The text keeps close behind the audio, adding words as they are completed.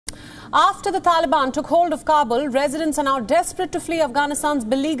After the Taliban took hold of Kabul, residents are now desperate to flee Afghanistan's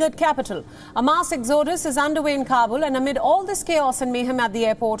beleaguered capital. A mass exodus is underway in Kabul, and amid all this chaos and mayhem at the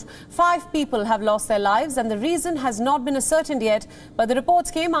airport, 5 people have lost their lives, and the reason has not been ascertained yet, but the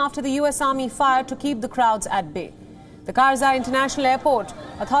reports came after the US Army fired to keep the crowds at bay. The Karzai International Airport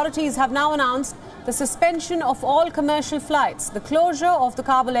authorities have now announced the suspension of all commercial flights. The closure of the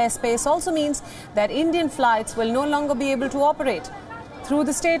Kabul airspace also means that Indian flights will no longer be able to operate. Through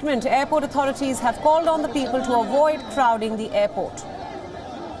the statement, airport authorities have called on the people to avoid crowding the airport.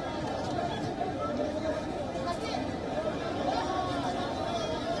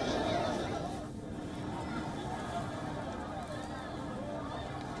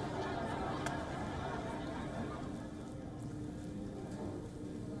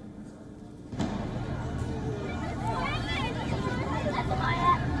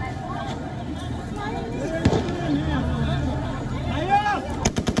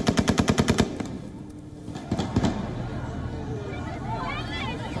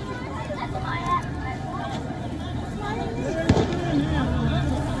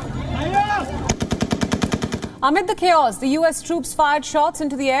 Amid the chaos, the US troops fired shots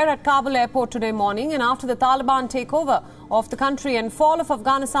into the air at Kabul airport today morning, and after the Taliban takeover of the country and fall of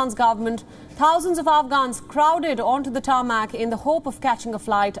Afghanistan's government, thousands of Afghans crowded onto the tarmac in the hope of catching a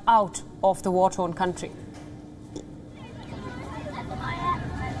flight out of the war-torn country.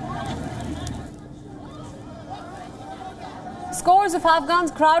 Scores of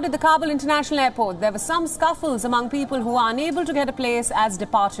Afghans crowded the Kabul International Airport. There were some scuffles among people who were unable to get a place as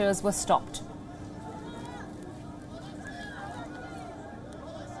departures were stopped.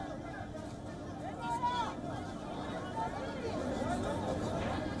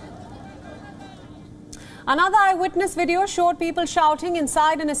 Another eyewitness video showed people shouting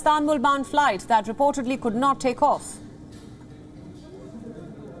inside an Istanbul-bound flight that reportedly could not take off.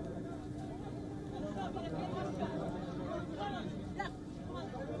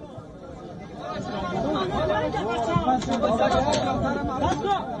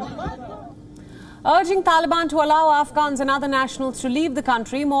 Urging Taliban to allow Afghans and other nationals to leave the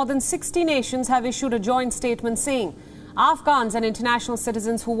country, more than 60 nations have issued a joint statement saying Afghans and international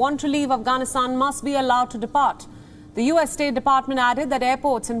citizens who want to leave Afghanistan must be allowed to depart. The US State Department added that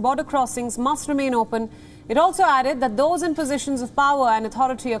airports and border crossings must remain open. It also added that those in positions of power and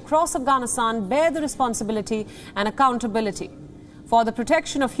authority across Afghanistan bear the responsibility and accountability for the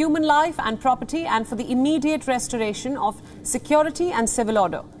protection of human life and property and for the immediate restoration of security and civil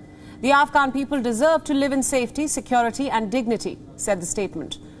order. The Afghan people deserve to live in safety, security and dignity, said the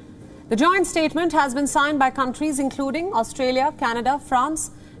statement. The joint statement has been signed by countries including Australia, Canada,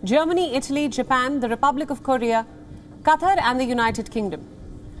 France, Germany, Italy, Japan, the Republic of Korea, Qatar and the United Kingdom.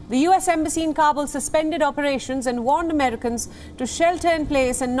 The US Embassy in Kabul suspended operations and warned Americans to shelter in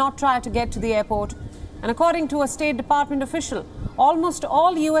place and not try to get to the airport. And according to a State Department official, almost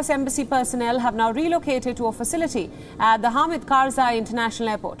all US Embassy personnel have now relocated to a facility at the Hamid Karzai International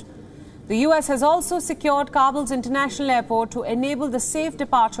Airport. The US has also secured Kabul's international airport to enable the safe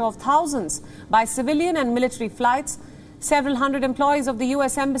departure of thousands by civilian and military flights. Several hundred employees of the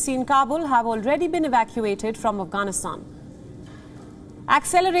US Embassy in Kabul have already been evacuated from Afghanistan.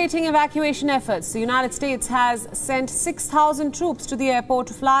 Accelerating evacuation efforts, the United States has sent 6,000 troops to the airport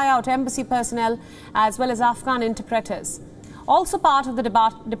to fly out embassy personnel as well as Afghan interpreters. Also part of the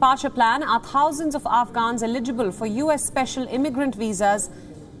departure plan are thousands of Afghans eligible for US special immigrant visas.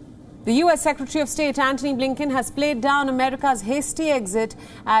 The US Secretary of State Antony Blinken has played down America's hasty exit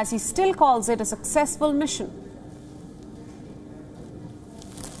as he still calls it a successful mission.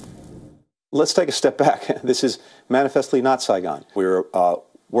 Let's take a step back. This is manifestly not Saigon. We're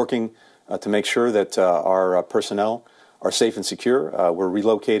working to make sure that our personnel are safe and secure. We're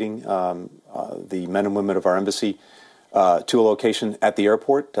relocating the men and women of our embassy to a location at the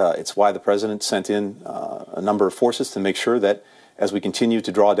airport. It's why the President sent in a number of forces to make sure that as we continue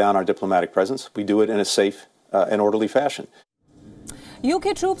to draw down our diplomatic presence, we do it in a safe and orderly fashion.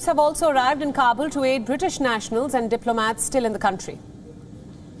 UK troops have also arrived in Kabul to aid British nationals and diplomats still in the country.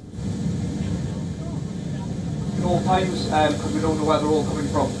 At all times, because we don't know where they're all coming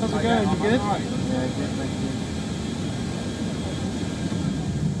from. How's it going? You good? Yeah, good, thank you.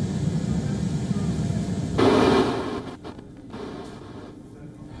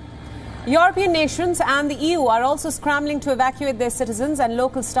 European nations and the EU are also scrambling to evacuate their citizens and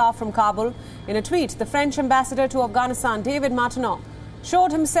local staff from Kabul. In a tweet, the French ambassador to Afghanistan, David Martineau,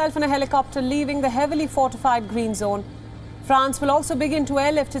 showed himself in a helicopter leaving the heavily fortified green zone. France will also begin to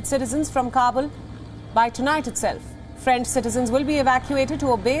airlift its citizens from Kabul by tonight itself. French citizens will be evacuated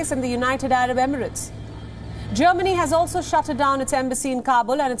to a base in the United Arab Emirates. Germany has also shut down its embassy in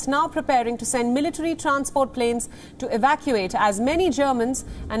Kabul, and it's now preparing to send military transport planes to evacuate as many Germans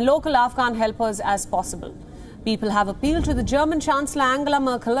and local Afghan helpers as possible. People have appealed to the German Chancellor Angela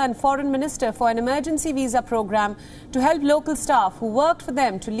Merkel and Foreign Minister for an emergency visa program to help local staff who worked for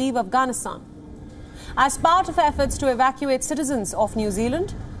them to leave Afghanistan. As part of efforts to evacuate citizens of New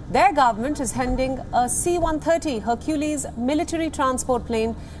Zealand, their government is sending a C-130 Hercules military transport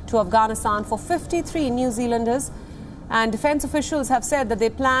plane to Afghanistan for 53 New Zealanders, and defense officials have said that they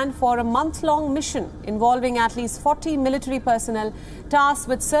plan for a month-long mission involving at least 40 military personnel tasked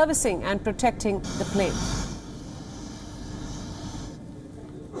with servicing and protecting the plane.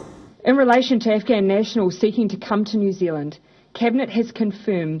 In relation to Afghan nationals seeking to come to New Zealand, Cabinet has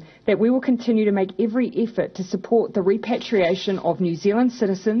confirmed that we will continue to make every effort to support the repatriation of New Zealand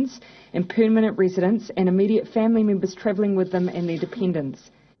citizens and permanent residents and immediate family members travelling with them and their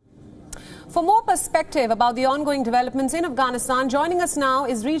dependents. For more perspective about the ongoing developments in Afghanistan, joining us now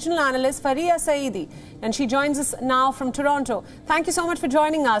is regional analyst Faria Saidi, and she joins us now from Toronto. Thank you so much for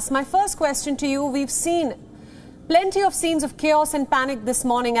joining us. My first question to you: we've seen plenty of scenes of chaos and panic this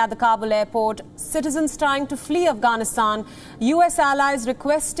morning at the Kabul airport, citizens trying to flee Afghanistan, US allies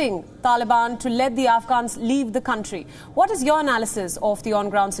requesting Taliban to let the Afghans leave the country. What is your analysis of the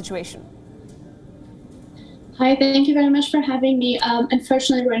on-ground situation? Hi, thank you very much for having me.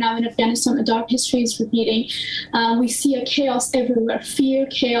 Unfortunately, right now in Afghanistan, a dark history is repeating. We see a chaos everywhere. Fear,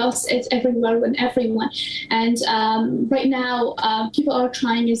 chaos, it's everywhere with everyone. And right now, people are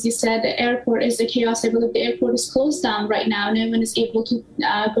trying, as you said, the airport is a chaos. I believe the airport is closed down right now. No one is able to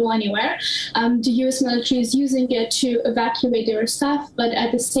go anywhere. The US military is using it to evacuate their staff. But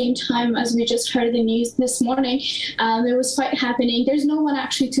at the same time, as we just heard the news this morning, there was fight happening. There's no one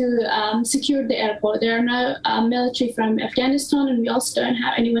actually to secure the airport. There are no military from Afghanistan, and we also don't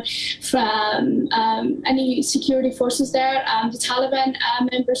have anyone from any security forces there. The Taliban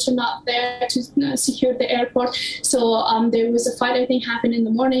members are not there to secure the airport. So there was a fight, I think, happened in the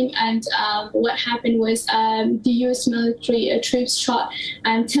morning, and what happened was the US military troops shot,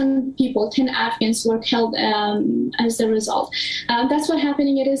 and 10 people, 10 Afghans were killed as a result. That's what's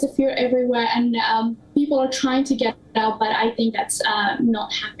happening. It is a fear everywhere, and people are trying to get out, but I think that's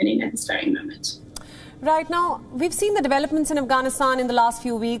not happening at this very moment. Right now, we've seen the developments in Afghanistan in the last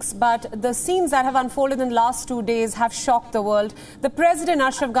few weeks, but the scenes that have unfolded in the last 2 days have shocked the world. The president,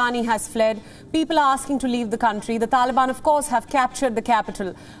 Ashraf Ghani, has fled. People are asking to leave the country. The Taliban, of course, have captured the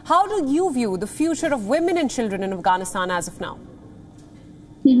capital. How do you view the future of women and children in Afghanistan as of now?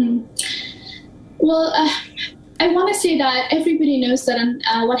 Well, I want to say that everybody knows that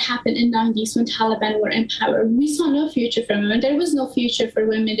what happened in the 90s when Taliban were in power. We saw no future for women. There was no future for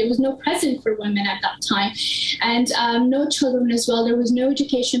women. There was no present for women at that time. And no children as well. There was no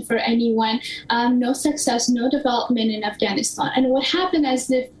education for anyone, no success, no development in Afghanistan. And what happened as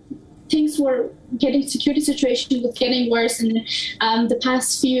the things were getting, security situation was getting worse in the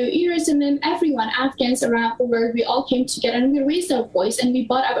past few years, and then everyone, Afghans around the world, we all came together and we raised our voice and we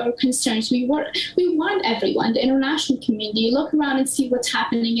brought up our concerns. We want everyone, the international community, look around and see what's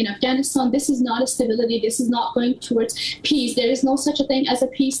happening in Afghanistan. This is not a stability. This is not going towards peace. There is no such a thing as a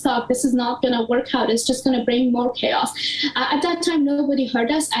peace talk. This is not going to work out. It's just going to bring more chaos. At that time, nobody heard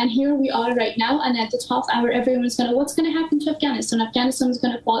us, and here we are right now. And at the 12th hour, everyone's going to, what's going to happen to Afghanistan? Afghanistan is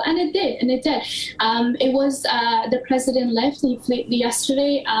going to fall, and it did, and it did. It was the president left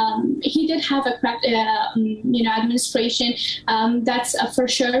yesterday. He did have a correct, administration. That's for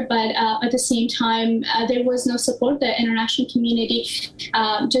sure. But at the same time, there was no support. The international community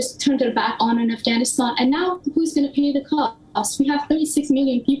just turned their back on Afghanistan. And now, who's going to pay the cost? We have 36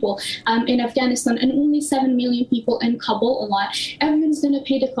 million people in Afghanistan and only 7 million people in Kabul alone. Everyone's going to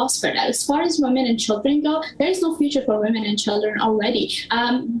pay the cost for that. As far as women and children go, there is no future for women and children already.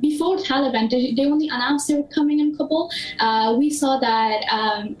 Before Taliban, they only announced they were coming in Kabul. We saw that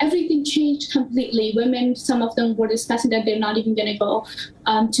everything changed completely. Women, some of them were discussing that they're not even going to go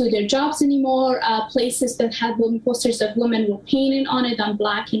to their jobs anymore. Places that had posters of women were painted on it on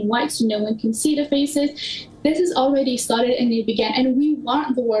black and white so no one can see the faces. This has already started and it began, and we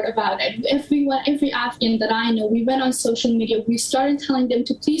want the word about it. Every Afghan that I know, we went on social media. We started telling them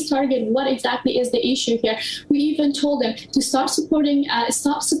to please target what exactly is the issue here. We even told them to stop supporting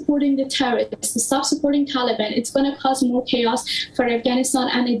the terrorists, to stop supporting Taliban. It's going to cause more chaos for Afghanistan,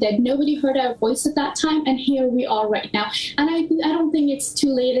 and it did. Nobody heard our voice at that time, and here we are right now. And I don't think it's was too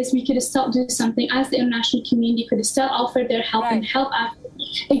late, as we could still do something, as the international community could still offer their help and help Afghanistan.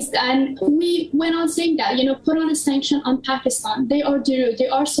 And we went on saying that, put on a sanction on Pakistan. They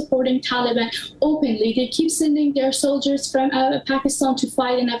are supporting Taliban openly. They keep sending their soldiers from Pakistan to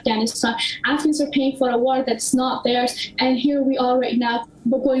fight in Afghanistan. Afghans are paying for a war that's not theirs. And here we are right now,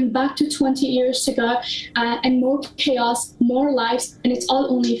 but going back to 20 years ago, and more chaos, more lives, and it's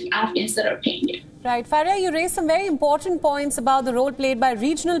all only Afghans that are paying it. Right. Faria, you raised some very important points about the role played by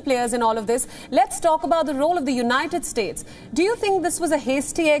regional players in all of this. Let's talk about the role of the United States. Do you think this was a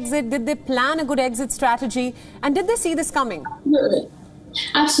hasty exit? Did they plan a good exit strategy? And did they see this coming?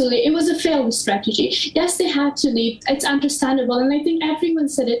 Absolutely. It was a failed strategy. Yes, they had to leave. It's understandable. And I think everyone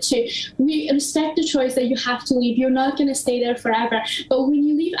said it too. We respect the choice that you have to leave. You're not going to stay there forever. But when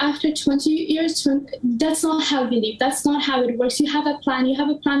you leave after 20 years, that's not how you leave. That's not how it works. You have a plan. You have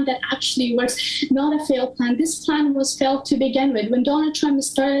a plan that actually works, not a failed plan. This plan was failed to begin with. When Donald Trump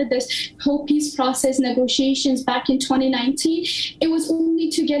started this whole peace process negotiations back in 2019, it was only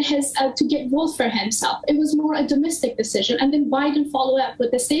to get vote for himself. It was more a domestic decision. And then Biden followed up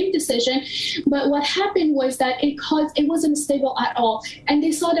with the same decision. But what happened was that it wasn't stable at all. And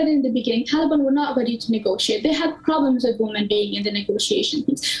they saw that in the beginning. Taliban were not ready to negotiate. They had problems with women being in the negotiation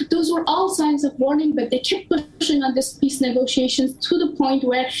teams. Those were all signs of warning, but they kept pushing on this peace negotiations to the point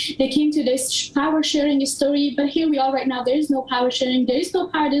where they came to this power sharing story. But here we are right now. There is no power sharing. There is no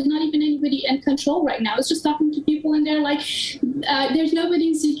power. There's not even anybody in control right now. It's just talking to people and they're like, there's nobody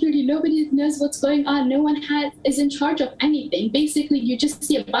in security. Nobody knows what's going on. No one is in charge of anything. Basically, you just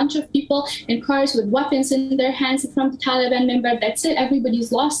see a bunch of people in cars with weapons in their hands from the Taliban member. That's it.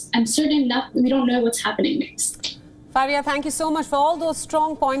 Everybody's lost. I'm certain enough. We don't know what's happening next. Faria, thank you so much for all those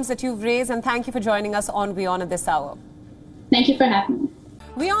strong points that you've raised, and thank you for joining us on WION at this hour. Thank you for having me.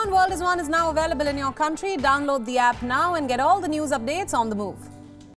 WION World is now available in your country. Download the app now and get all the news updates on the move.